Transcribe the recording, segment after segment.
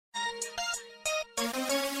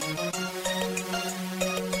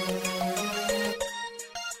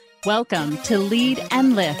Welcome to Lead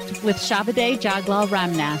and Lift with Chabidaye, Jaglal,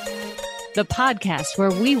 Ramnath, the podcast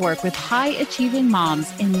where we work with high-achieving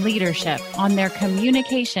moms in leadership on their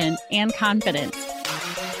communication and confidence.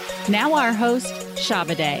 Now our host,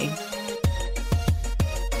 Chabidaye.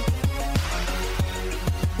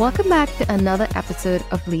 Welcome back to another episode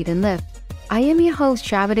of Lead and Lift. I am your host,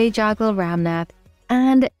 Chabidaye, Jaglal, Ramnath,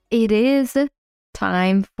 and it is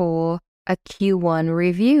time for a Q1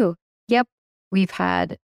 review. Yep, we've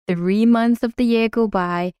had 3 months of the year go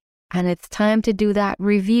by, and it's time to do that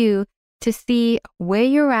review to see where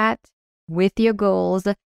you're at with your goals,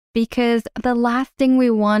 because the last thing we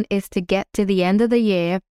want is to get to the end of the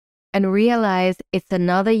year and realize it's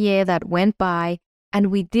another year that went by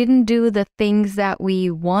and we didn't do the things that we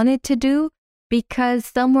wanted to do because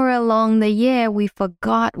somewhere along the year we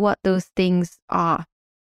forgot what those things are.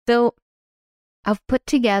 So I've put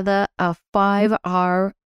together a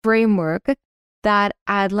 5R framework that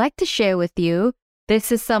I'd like to share with you.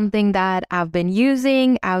 This is something that I've been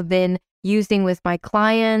using with my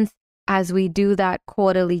clients as we do that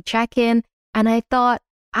quarterly check-in. And I thought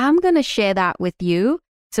I'm going to share that with you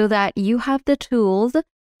so that you have the tools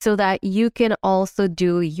so that you can also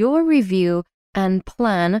do your review and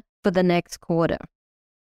plan for the next quarter.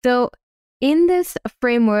 So in this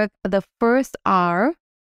framework, the first R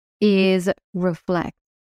is reflect.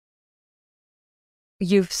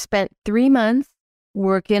 You've spent 3 months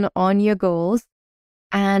working on your goals,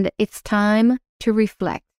 and it's time to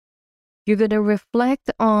reflect. You're going to reflect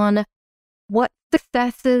on what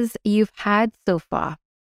successes you've had so far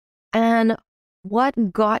and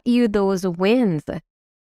what got you those wins,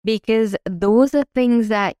 because those are things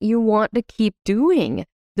that you want to keep doing.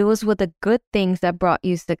 Those were the good things that brought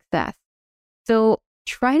you success. So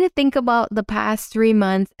try to think about the past 3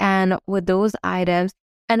 months and with those items,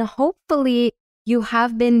 and hopefully you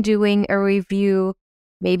have been doing a review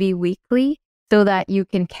maybe weekly so that you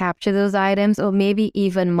can capture those items, or maybe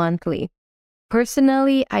even monthly.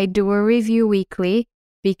 Personally, I do a review weekly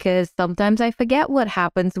because sometimes I forget what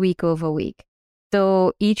happens week over week.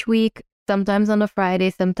 So each week, sometimes on a Friday,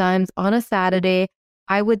 sometimes on a Saturday,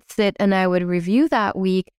 I would sit and I would review that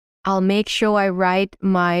week. I'll make sure I write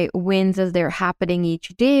my wins as they're happening each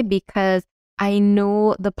day because I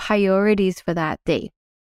know the priorities for that day.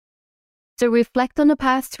 So reflect on the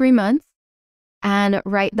past 3 months and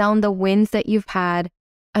write down the wins that you've had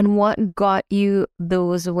and what got you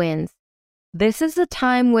those wins. This is a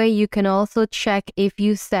time where you can also check if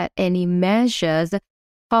you set any measures.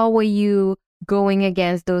 How are you going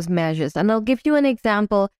against those measures? And I'll give you an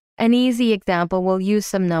example, an easy example. We'll use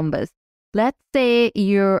some numbers. Let's say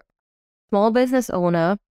you're a small business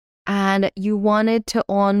owner and you wanted to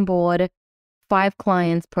onboard 5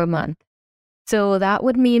 clients per month. So that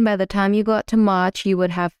would mean by the time you got to March, you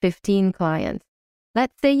would have 15 clients.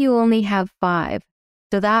 Let's say you only have 5.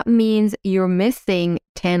 So that means you're missing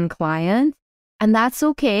 10 clients. And that's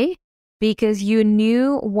okay because you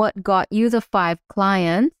knew what got you the 5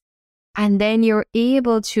 clients. And then you're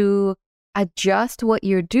able to adjust what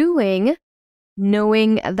you're doing,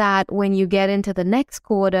 knowing that when you get into the next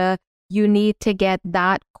quarter, you need to get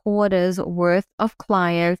that quarter's worth of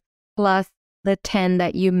clients plus the 10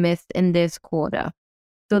 that you missed in this quarter.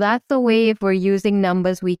 So that's the way, if we're using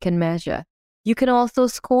numbers, we can measure. You can also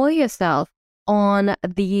score yourself on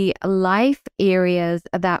the life areas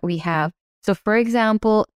that we have. So for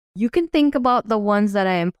example, you can think about the ones that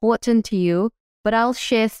are important to you, but I'll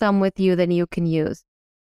share some with you that you can use.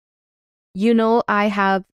 You know, I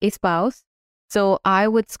have a spouse, so I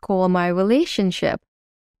would score my relationship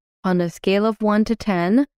on a scale of 1 to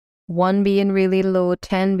 10, 1 being really low,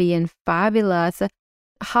 10 being fabulous.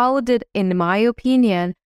 In my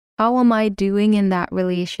opinion, how am I doing in that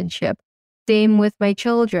relationship? Same with my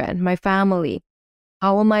children, my family.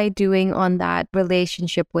 How am I doing on that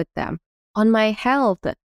relationship with them? On my health,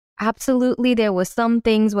 absolutely, there were some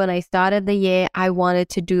things when I started the year I wanted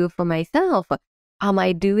to do for myself. Am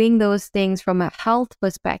I doing those things from a health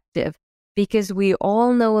perspective? Because we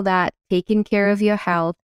all know that taking care of your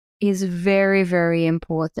health is very, very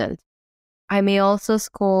important. I may also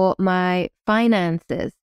score my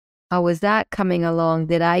finances. How is that coming along?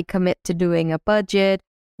 Did I commit to doing a budget?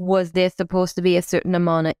 Was there supposed to be a certain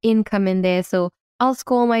amount of income in there? So I'll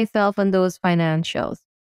score myself on those financials.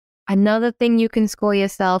 Another thing you can score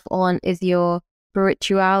yourself on is your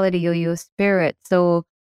spirituality or your spirit. So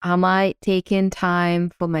am I taking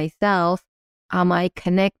time for myself? Am I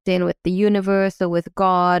connecting with the universe or with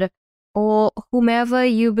God or whomever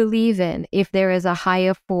you believe in? If there is a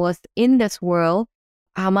higher force in this world,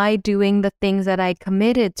 am I doing the things that I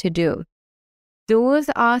committed to do? Those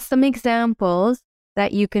are some examples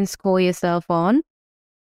that you can score yourself on.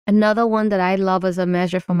 Another one that I love as a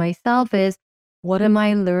measure for myself is, what am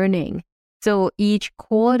I learning? So each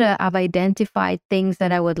quarter, I've identified things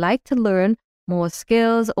that I would like to learn, more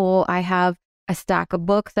skills, or I have a stack of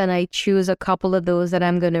books and I choose a couple of those that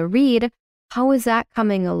I'm going to read. How is that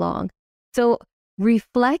coming along? So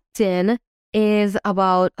reflecting is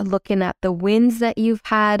about looking at the wins that you've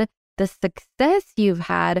had, the success you've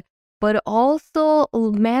had, but also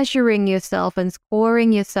measuring yourself and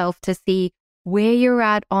scoring yourself to see where you're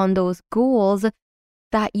at on those goals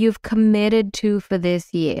that you've committed to for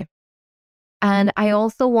this year. And I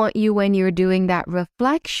also want you, when you're doing that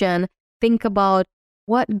reflection, think about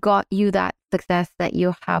what got you that success that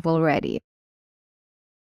you have already.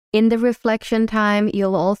 In the reflection time,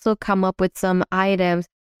 you'll also come up with some items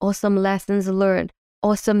or some lessons learned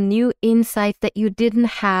or some new insights that you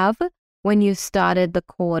didn't have when you started the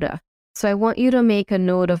quarter. So I want you to make a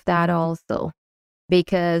note of that also,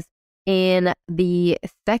 because in the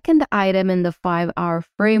second item in the 5-hour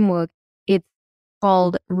framework, it's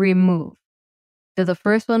called remove. So the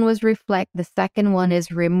first one was reflect. The second one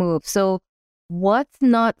is remove. So what's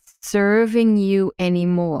not serving you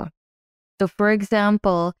anymore? So for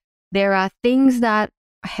example, there are things that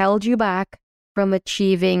held you back from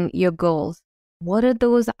achieving your goals. What are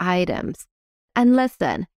those items? And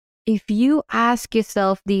listen, if you ask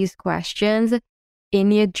yourself these questions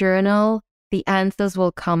in your journal, the answers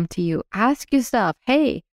will come to you. Ask yourself,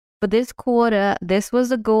 hey, for this quarter, this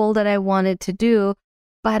was a goal that I wanted to do,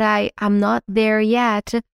 but I'm not there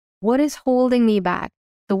yet. What is holding me back?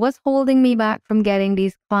 So what's holding me back from getting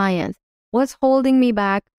these clients? What's holding me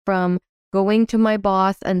back from going to my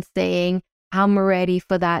boss and saying, I'm ready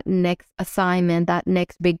for that next assignment, that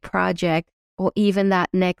next big project, or even that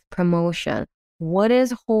next promotion? What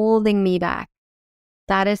is holding me back?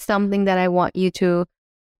 That is something that I want you to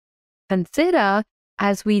consider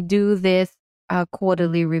as we do this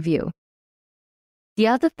quarterly review. The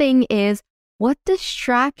other thing is, what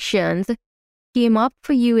distractions came up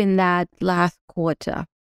for you in that last quarter?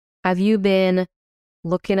 Have you been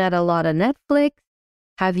looking at a lot of Netflix?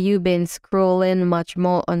 Have you been scrolling much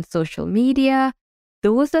more on social media?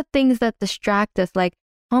 Those are things that distract us. Like,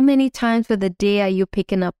 how many times for the day are you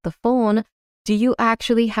picking up the phone? Do you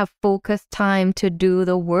actually have focused time to do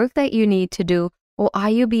the work that you need to do? Or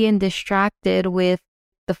are you being distracted with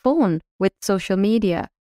the phone, with social media?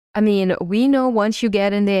 I mean, we know once you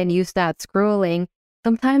get in there and you start scrolling,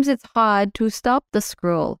 sometimes it's hard to stop the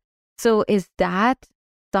scroll. So is that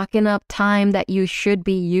sucking up time that you should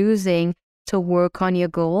be using to work on your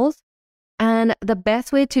goals? And the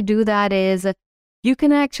best way to do that is you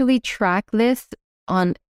can actually track this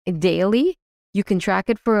on daily. You can track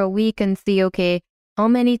it for a week and see, okay, how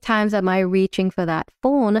many times am I reaching for that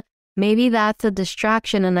phone? Maybe that's a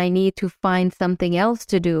distraction and I need to find something else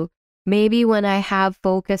to do. Maybe when I have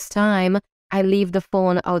focused time, I leave the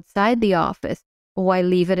phone outside the office, or I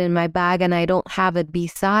leave it in my bag and I don't have it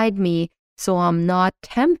beside me, so I'm not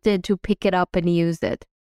tempted to pick it up and use it.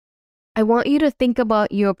 I want you to think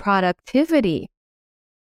about your productivity.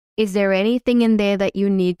 Is there anything in there that you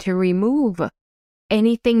need to remove?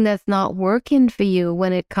 Anything that's not working for you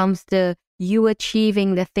when it comes to you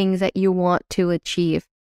achieving the things that you want to achieve?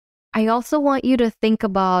 I also want you to think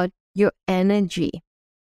about your energy.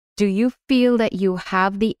 Do you feel that you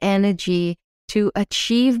have the energy to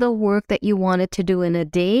achieve the work that you wanted to do in a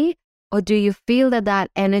day? Or do you feel that that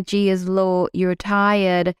energy is low, you're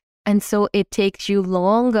tired, and so it takes you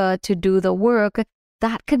longer to do the work?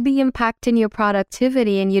 That could be impacting your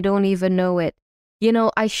productivity and you don't even know it. You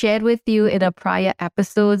know, I shared with you in a prior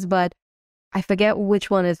episodes, but I forget which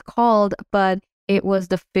one is called, but it was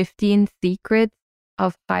the 15 secrets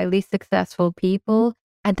of highly successful people.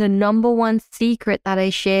 And the number one secret that I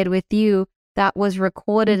shared with you that was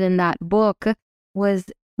recorded in that book was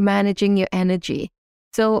managing your energy.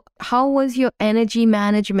 So how was your energy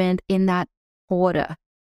management in that quarter?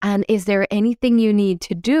 And is there anything you need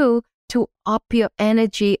to do to up your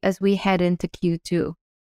energy as we head into Q2,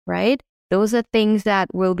 right? Those are things that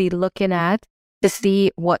we'll be looking at to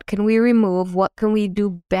see what can we remove, what can we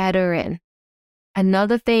do better in.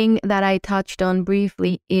 Another thing that I touched on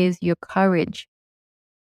briefly is your courage.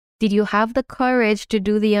 Did you have the courage to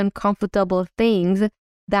do the uncomfortable things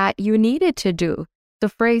that you needed to do? So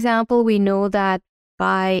for example, we know that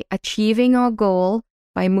by achieving our goal,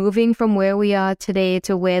 by moving from where we are today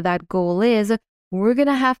to where that goal is, we're going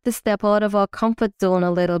to have to step out of our comfort zone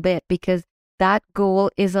a little bit because that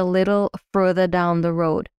goal is a little further down the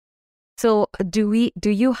road. So do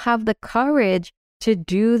you have the courage to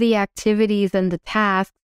do the activities and the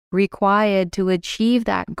tasks required to achieve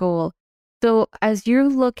that goal? So as you're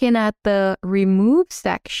looking at the remove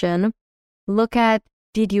section, look at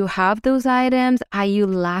Did you have those items? Are you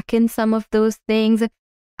lacking some of those things?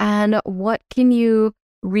 And what can you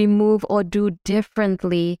remove or do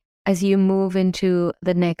differently as you move into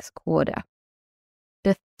the next quarter?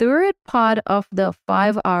 The third part of the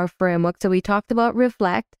 5R framework, so we talked about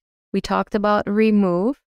reflect, we talked about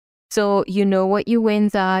remove. So you know what your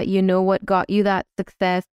wins are, you know what got you that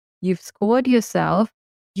success, you've scored yourself,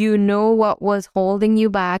 you know what was holding you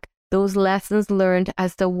back, those lessons learned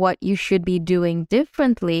as to what you should be doing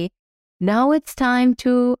differently. Now it's time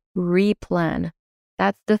to replan.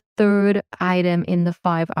 That's the third item in the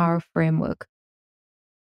 5R framework.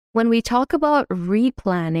 When we talk about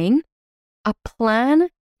replanning, a plan,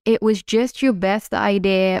 it was just your best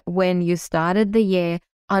idea when you started the year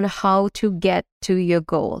on how to get to your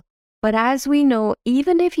goal. But as we know,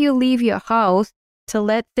 even if you leave your house to,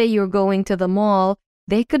 let's say you're going to the mall,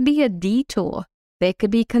 there could be a detour. There could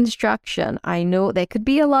be construction. I know there could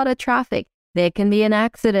be a lot of traffic. There can be an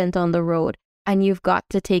accident on the road and you've got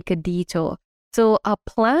to take a detour. So a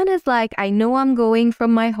plan is like, I know I'm going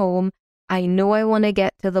from my home. I know I want to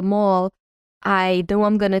get to the mall. I know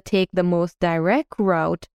I'm going to take the most direct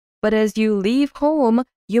route. But as you leave home,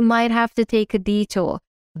 you might have to take a detour.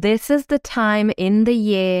 This is the time in the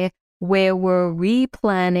year where we're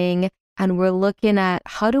replanning and we're looking at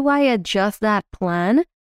how do I adjust that plan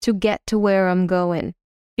to get to where I'm going.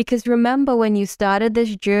 Because remember, when you started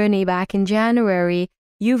this journey back in January,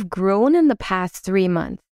 you've grown in the past 3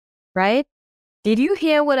 months, right? Did you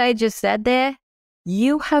hear what I just said there?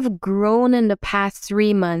 You have grown in the past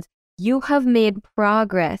 3 months. You have made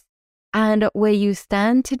progress. And where you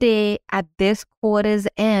stand today at this quarter's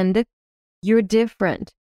end, you're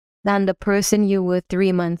different than the person you were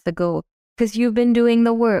 3 months ago because you've been doing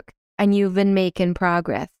the work and you've been making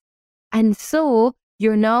progress. And so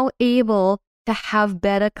you're now able to have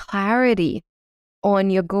better clarity on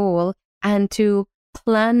your goal and to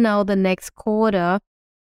plan now the next quarter,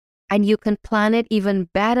 and you can plan it even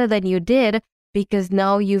better than you did because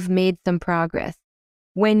now you've made some progress.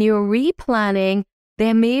 When you're replanning,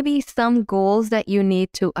 there may be some goals that you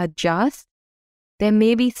need to adjust. There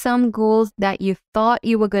may be some goals that you thought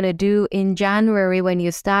you were going to do in January when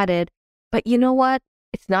you started, but you know what?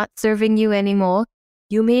 It's not serving you anymore.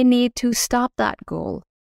 You may need to stop that goal.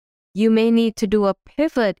 You may need to do a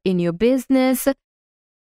pivot in your business.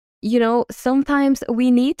 You know, sometimes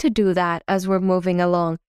we need to do that as we're moving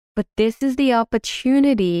along, but this is the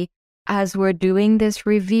opportunity as we're doing this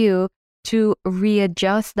review to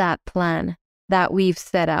readjust that plan that we've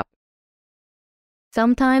set up.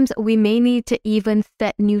 Sometimes we may need to even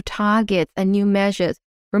set new targets and new measures.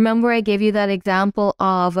 Remember, I gave you that example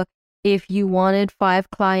of if you wanted 5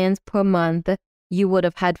 clients per month, you would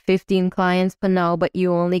have had 15 clients per now, but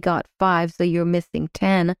you only got 5, so you're missing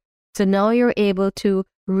 10. So now you're able to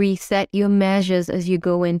reset your measures as you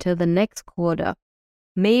go into the next quarter.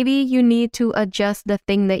 Maybe you need to adjust the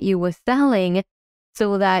thing that you were selling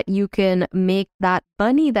so that you can make that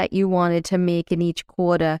money that you wanted to make in each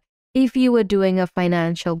quarter if you were doing a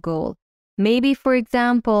financial goal. Maybe, for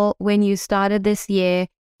example, when you started this year,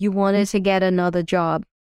 you wanted to get another job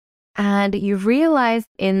and you realized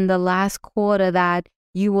in the last quarter that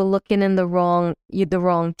you were looking in the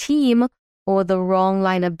wrong team or the wrong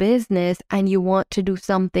line of business and you want to do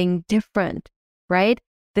something different, right?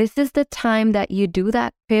 This is the time that you do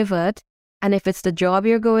that pivot. And if it's the job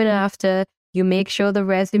you're going after, you make sure the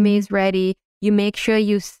resume is ready. You make sure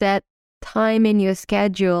you set time in your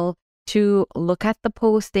schedule to look at the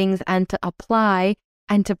postings and to apply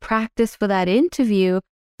and to practice for that interview,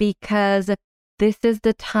 because this is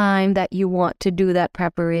the time that you want to do that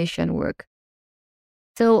preparation work.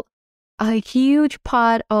 So a huge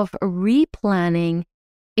part of replanning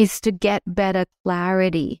is to get better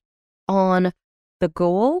clarity on the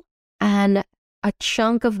goal and a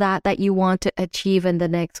chunk of that you want to achieve in the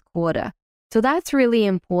next quarter. So that's really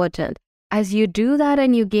important. As you do that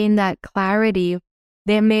and you gain that clarity,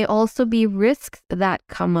 there may also be risks that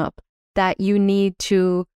come up that you need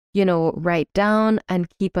to, write down and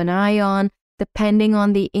keep an eye on, depending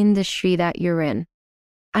on the industry that you're in.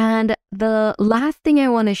 And the last thing I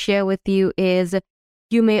want to share with you is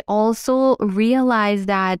you may also realize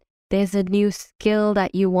that there's a new skill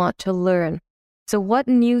that you want to learn. So what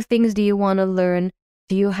new things do you want to learn?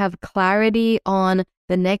 Do you have clarity on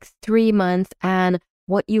the next 3 months and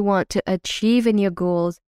what you want to achieve in your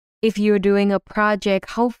goals? If you're doing a project,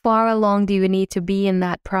 how far along do you need to be in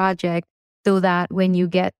that project so that when you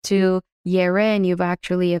get to year end, you've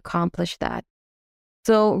actually accomplished that?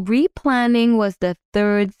 So replanning was the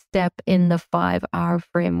third step in the 5R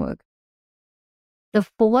framework. The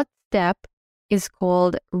fourth step is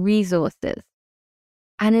called resources.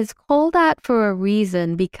 And it's called that for a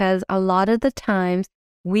reason, because a lot of the times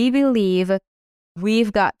we believe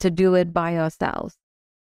we've got to do it by ourselves.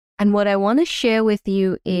 And what I want to share with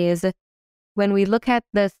you is when we look at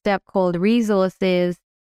the step called resources,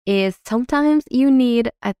 is sometimes you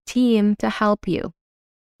need a team to help you.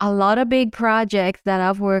 A lot of big projects that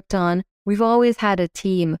I've worked on, we've always had a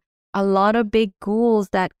team. A lot of big goals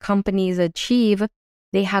that companies achieve,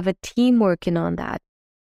 they have a team working on that.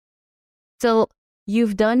 So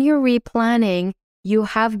you've done your replanning, you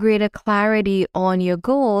have greater clarity on your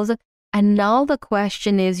goals, and now the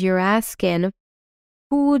question is you're asking,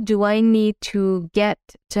 who do I need to get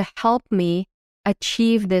to help me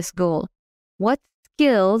achieve this goal? What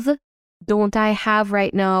skills don't I have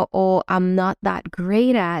right now, or I'm not that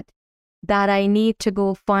great at, that I need to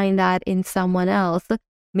go find that in someone else?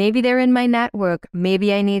 Maybe they're in my network.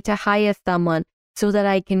 Maybe I need to hire someone so that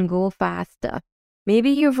I can go faster. Maybe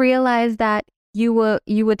you've realized that you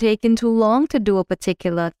were taking too long to do a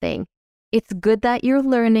particular thing. It's good that you're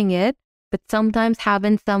learning it, but sometimes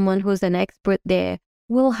having someone who's an expert there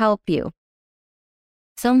will help you.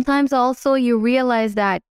 Sometimes also you realize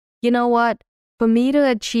that, you know what, for me to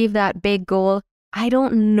achieve that big goal, I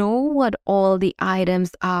don't know what all the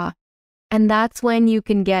items are. And that's when you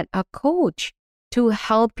can get a coach to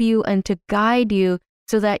help you and to guide you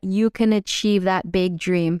so that you can achieve that big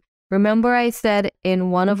dream. Remember I said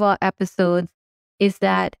in one of our episodes is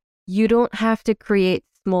that you don't have to create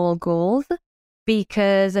small goals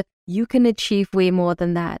because you can achieve way more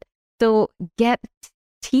than that. So get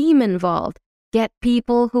team involved. Get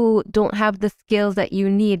people who don't have the skills that you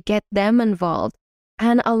need. Get them involved.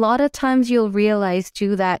 And a lot of times you'll realize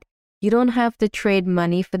too that you don't have to trade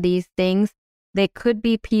money for these things. There could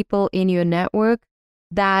be people in your network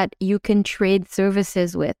that you can trade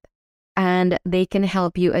services with, and they can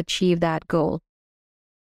help you achieve that goal.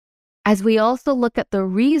 As we also look at the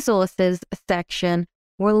resources section,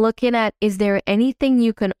 we're looking at, is there anything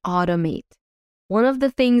you can automate? One of the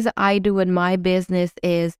things I do in my business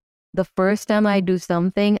is the first time I do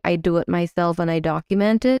something, I do it myself and I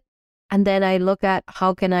document it. And then I look at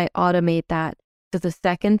how can I automate that. So the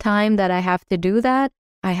second time that I have to do that,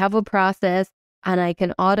 I have a process and I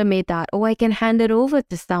can automate that. Or I can hand it over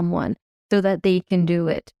to someone so that they can do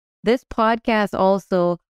it. This podcast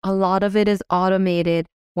also, a lot of it is automated.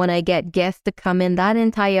 When I get guests to come in, that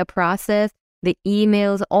entire process, the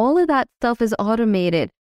emails, all of that stuff is automated.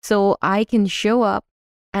 So I can show up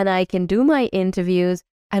and I can do my interviews.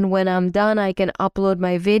 And when I'm done, I can upload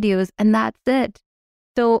my videos and that's it.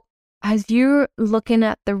 So as you're looking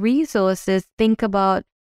at the resources, think about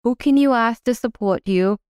who can you ask to support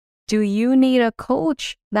you? Do you need a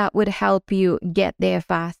coach that would help you get there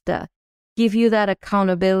faster, give you that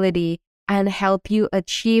accountability and help you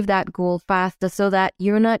achieve that goal faster so that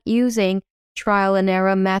you're not using trial and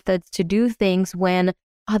error methods to do things when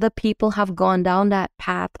other people have gone down that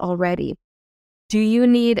path already? Do you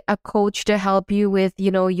need a coach to help you with,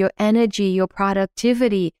 your energy, your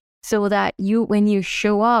productivity, so that when you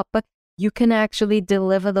show up, you can actually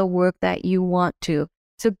deliver the work that you want to?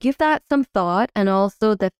 So give that some thought, and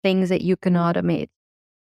also the things that you can automate.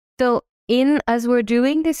 So as we're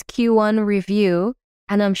doing this Q1 review,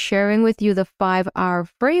 and I'm sharing with you the 5R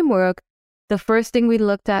framework, the first thing we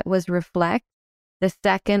looked at was reflect. The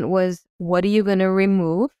second was, what are you going to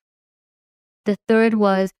remove? The third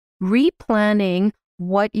was replanning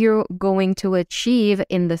what you're going to achieve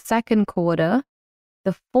in the second quarter.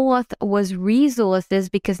 The fourth was resources,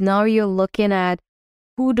 because now you're looking at,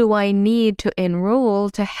 who do I need to enroll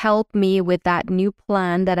to help me with that new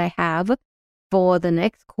plan that I have for the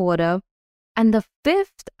next quarter? And the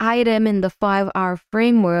fifth item in the 5R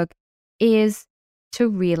framework is to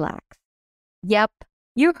relax. Yep,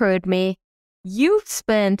 you heard me. You've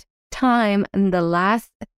spent time in the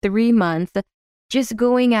last 3 months just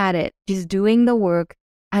going at it, just doing the work,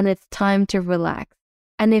 and it's time to relax.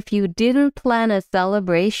 And if you didn't plan a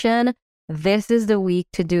celebration, this is the week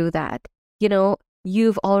to do that.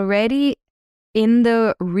 You've already, in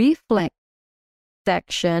the reflect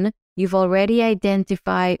section, you've already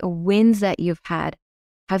identified wins that you've had.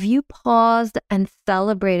 Have you paused and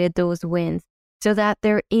celebrated those wins so that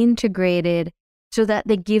they're integrated, so that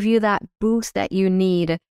they give you that boost that you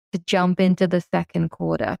need to jump into the second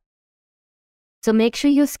quarter? So make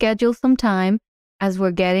sure you schedule some time as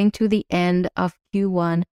we're getting to the end of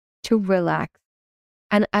Q1 to relax.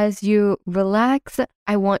 And as you relax,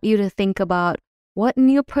 I want you to think about, what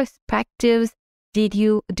new perspectives do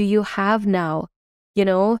you have now?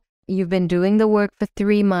 You've been doing the work for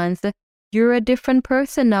 3 months. You're a different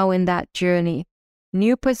person now in that journey.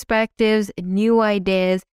 New perspectives, new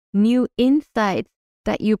ideas, new insights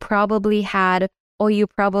that you probably had or you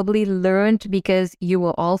probably learned because you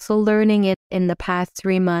were also learning it in the past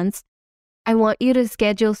 3 months, I want you to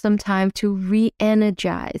schedule some time to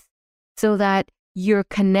re-energize so that you're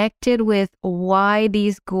connected with why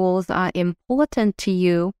these goals are important to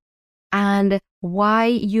you and why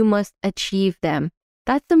you must achieve them.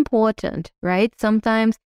 That's important, right?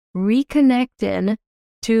 Sometimes reconnecting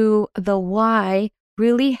to the why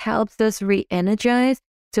really helps us re-energize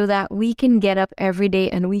so that we can get up every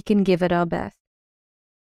day and we can give it our best.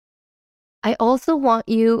 I also want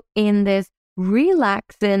you in this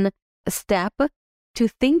relaxing step to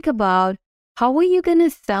think about how are you going to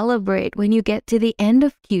celebrate when you get to the end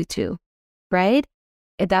of Q2, right?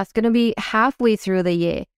 That's going to be halfway through the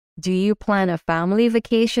year. Do you plan a family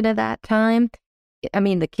vacation at that time? I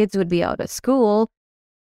mean, the kids would be out of school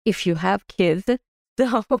if you have kids.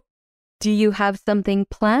 So do you have something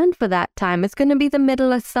planned for that time? It's going to be the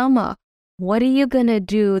middle of summer. What are you going to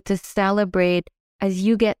do to celebrate as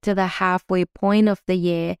you get to the halfway point of the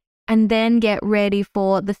year and then get ready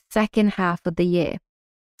for the second half of the year?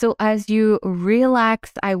 So as you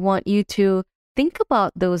relax, I want you to think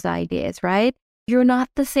about those ideas, right? You're not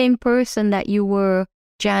the same person that you were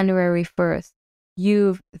January 1st.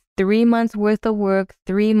 You've 3 months worth of work,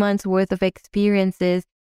 3 months worth of experiences,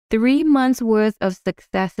 3 months worth of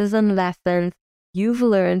successes and lessons you've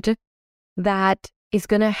learned that is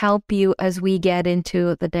going to help you as we get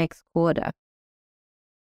into the next quarter.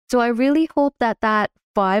 So I really hope that that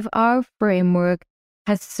 5R framework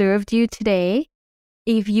has served you today.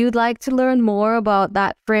 If you'd like to learn more about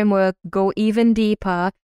that framework, go even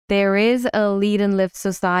deeper, there is a Lead and Lift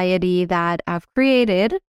Society that I've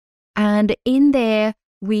created. And in there,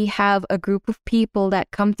 we have a group of people that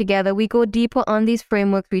come together. We go deeper on these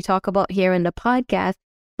frameworks we talk about here in the podcast,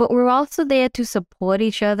 but we're also there to support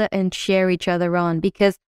each other and share each other on.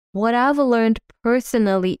 Because what I've learned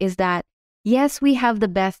personally is that, yes, we have the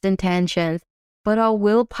best intentions, but our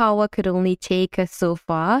willpower could only take us so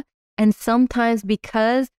far. And sometimes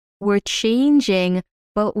because we're changing,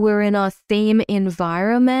 but we're in our same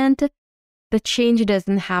environment, the change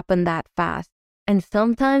doesn't happen that fast. And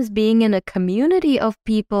sometimes being in a community of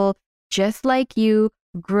people just like you,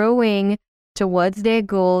 growing towards their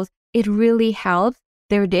goals, it really helps.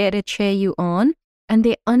 They're there to cheer you on and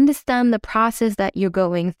they understand the process that you're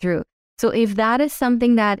going through. So if that is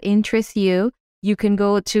something that interests you, you can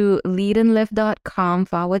go to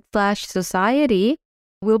leadandlift.com/society.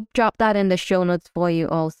 We'll drop that in the show notes for you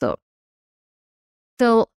also.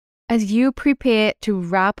 So as you prepare to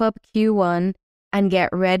wrap up Q1 and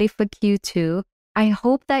get ready for Q2, I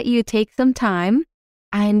hope that you take some time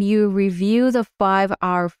and you review the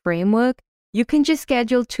 5R framework. You can just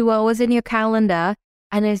schedule 2 hours in your calendar.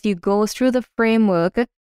 And as you go through the framework,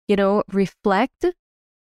 reflect.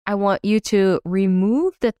 I want you to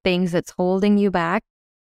remove the things that's holding you back.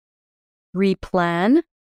 Replan.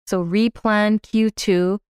 So replan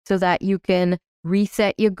Q2 so that you can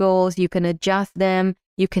reset your goals, you can adjust them,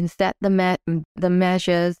 you can set the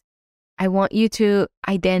measures. I want you to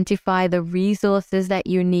identify the resources that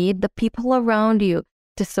you need, the people around you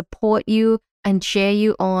to support you and cheer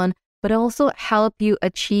you on, but also help you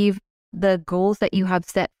achieve the goals that you have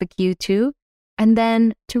set for Q2, and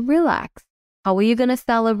then to relax. How are you going to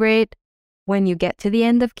celebrate when you get to the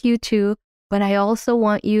end of Q2? But I also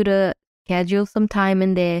want you to schedule some time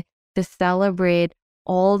in there to celebrate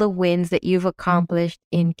all the wins that you've accomplished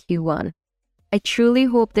in Q1. I truly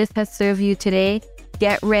hope this has served you today.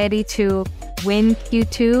 Get ready to win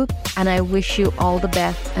Q2, and I wish you all the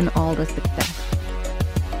best and all the success.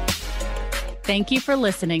 Thank you for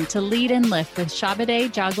listening to Lead and Lift with Chabidaye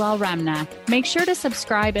Jaglal Ramnath. Make sure to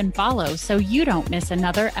subscribe and follow so you don't miss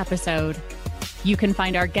another episode. You can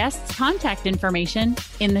find our guests' contact information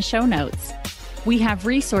in the show notes. We have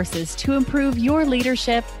resources to improve your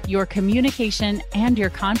leadership, your communication, and your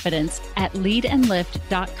confidence at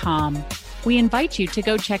leadandlift.com. We invite you to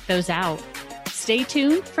go check those out. Stay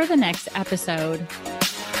tuned for the next episode.